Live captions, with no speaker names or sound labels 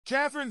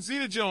Catherine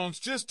Zeta-Jones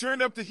just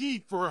turned up the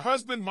heat for her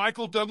husband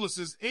Michael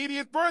Douglas's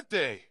 80th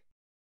birthday.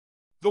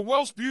 The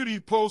Welsh beauty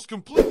posed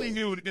completely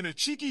nude in a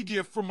cheeky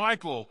gift for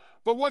Michael,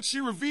 but what she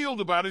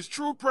revealed about his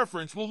true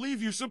preference will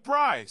leave you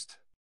surprised.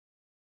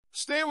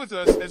 Stay with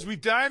us as we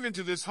dive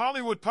into this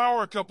Hollywood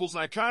power couple's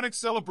iconic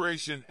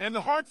celebration and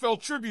the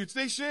heartfelt tributes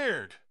they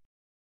shared.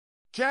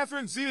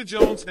 Catherine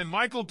Zeta-Jones and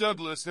Michael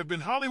Douglas have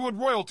been Hollywood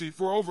royalty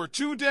for over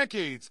 2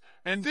 decades,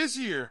 and this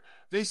year,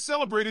 they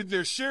celebrated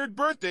their shared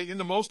birthday in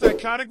the most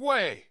iconic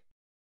way.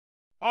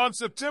 On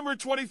September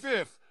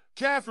 25th,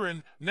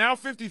 Catherine, now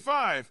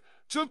 55,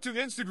 took to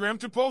Instagram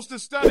to post a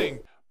stunning,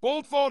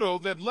 bold photo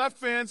that left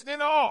fans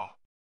in awe.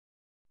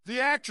 The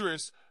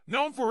actress,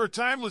 known for her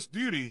timeless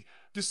beauty,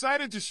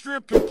 decided to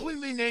strip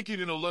completely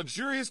naked in a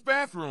luxurious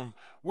bathroom,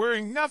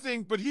 wearing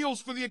nothing but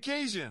heels for the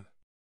occasion.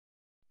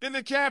 In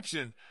the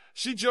caption,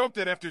 she joked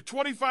that after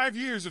 25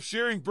 years of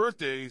sharing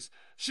birthdays,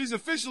 she's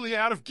officially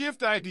out of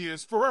gift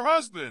ideas for her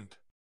husband.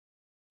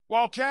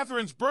 While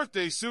Catherine's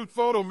birthday suit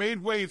photo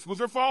made waves with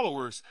her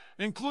followers,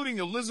 including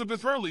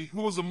Elizabeth Hurley,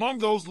 who was among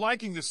those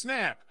liking the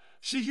snap,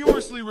 she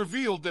humorously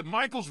revealed that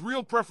Michael's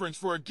real preference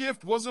for a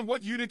gift wasn't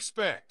what you'd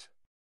expect.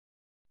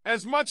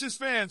 As much as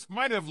fans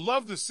might have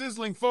loved the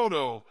sizzling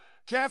photo,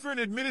 Catherine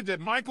admitted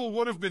that Michael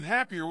would have been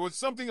happier with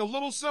something a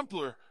little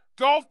simpler: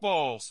 golf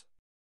balls.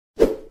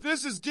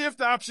 This is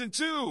gift option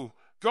 2,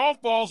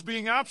 golf balls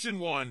being option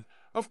 1,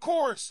 of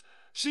course,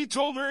 she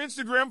told her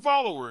Instagram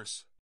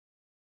followers.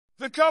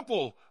 The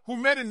couple, who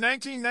met in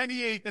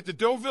 1998 at the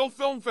Deauville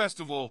Film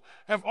Festival,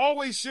 have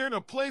always shared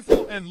a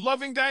playful and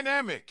loving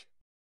dynamic.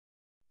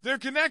 Their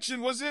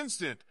connection was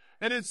instant,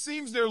 and it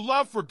seems their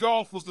love for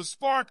golf was the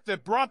spark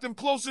that brought them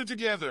closer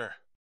together.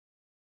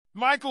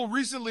 Michael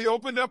recently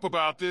opened up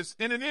about this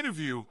in an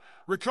interview,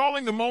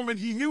 recalling the moment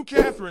he knew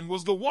Catherine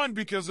was the one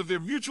because of their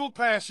mutual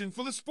passion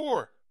for the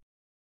sport.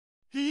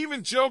 He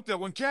even joked that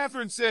when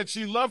Catherine said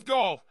she loved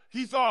golf,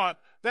 he thought,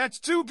 "That's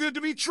too good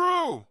to be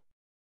true."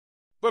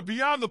 But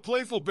beyond the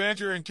playful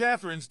banter and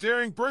Catherine's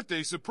daring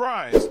birthday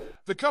surprise,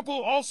 the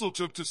couple also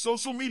took to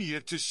social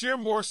media to share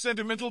more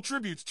sentimental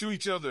tributes to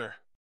each other.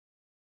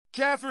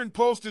 Catherine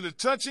posted a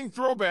touching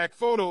throwback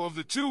photo of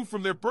the two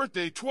from their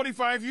birthday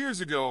 25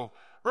 years ago,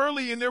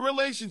 early in their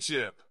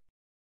relationship.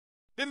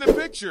 In the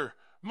picture,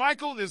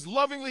 Michael is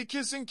lovingly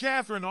kissing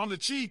Catherine on the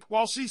cheek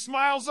while she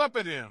smiles up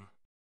at him.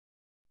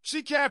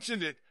 She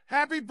captioned it,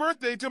 "Happy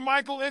birthday to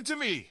Michael and to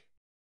me.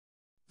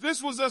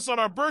 This was us on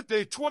our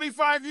birthday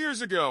 25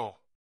 years ago.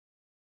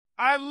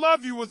 I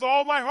love you with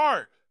all my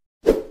heart."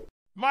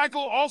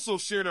 Michael also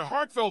shared a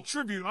heartfelt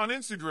tribute on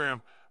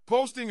Instagram,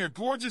 posting a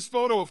gorgeous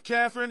photo of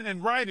Catherine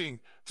and writing,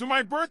 "To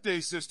my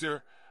birthday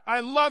sister,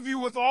 I love you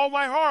with all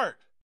my heart.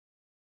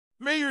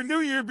 May your new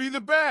year be the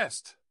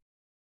best."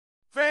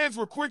 Fans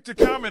were quick to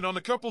comment on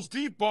the couple's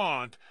deep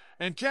bond,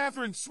 and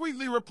Catherine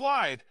sweetly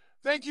replied,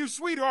 "Thank you,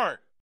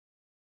 sweetheart."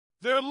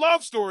 Their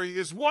love story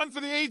is one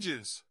for the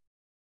ages.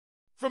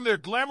 From their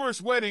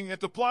glamorous wedding at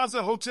the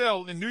Plaza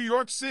Hotel in New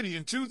York City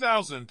in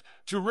 2000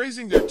 to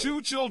raising their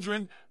 2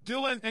 children,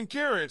 Dylan and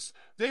Karis,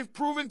 they've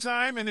proven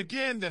time and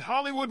again that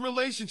Hollywood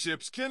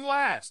relationships can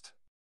last.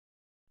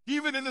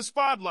 Even in the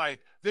spotlight,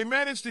 they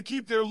managed to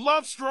keep their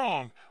love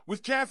strong,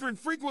 with Catherine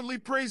frequently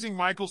praising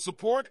Michael's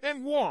support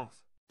and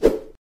warmth.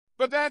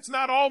 But that's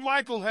not all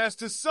Michael has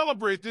to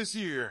celebrate this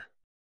year.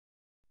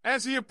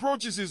 As he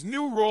approaches his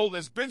new role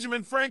as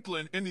Benjamin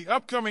Franklin in the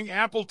upcoming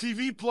Apple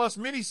TV Plus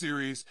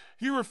miniseries,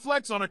 he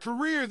reflects on a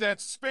career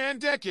that's spanned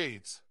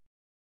decades.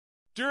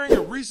 During a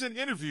recent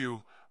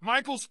interview,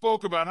 Michael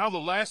spoke about how the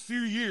last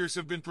few years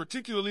have been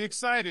particularly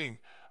exciting,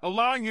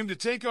 allowing him to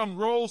take on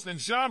roles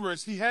and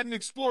genres he hadn't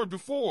explored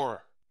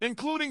before,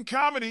 including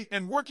comedy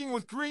and working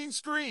with green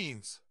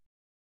screens.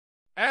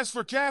 As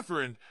for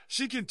Catherine,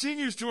 she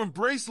continues to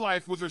embrace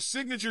life with her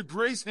signature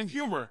grace and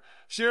humor,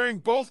 sharing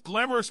both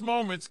glamorous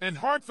moments and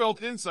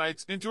heartfelt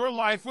insights into her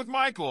life with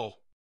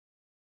Michael.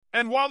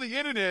 And while the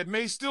internet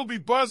may still be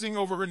buzzing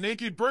over her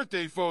naked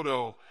birthday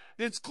photo,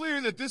 it's clear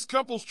that this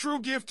couple's true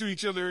gift to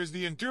each other is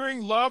the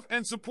enduring love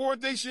and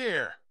support they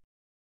share.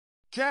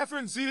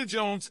 Catherine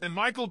Zeta-Jones and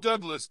Michael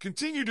Douglas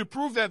continue to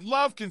prove that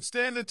love can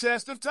stand the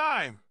test of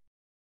time.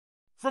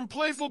 From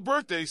playful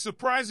birthday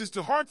surprises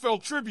to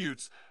heartfelt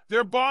tributes,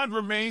 their bond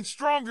remains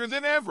stronger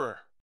than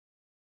ever.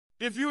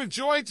 If you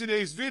enjoyed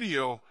today's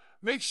video,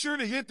 make sure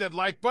to hit that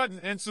like button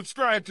and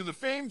subscribe to the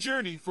Fame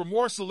Journey for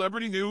more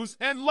celebrity news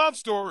and love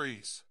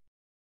stories.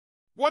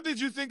 What did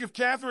you think of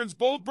Catherine's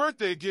bold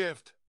birthday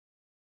gift?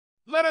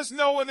 Let us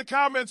know in the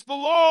comments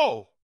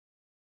below.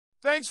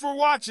 Thanks for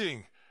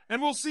watching,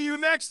 and we'll see you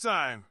next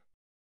time.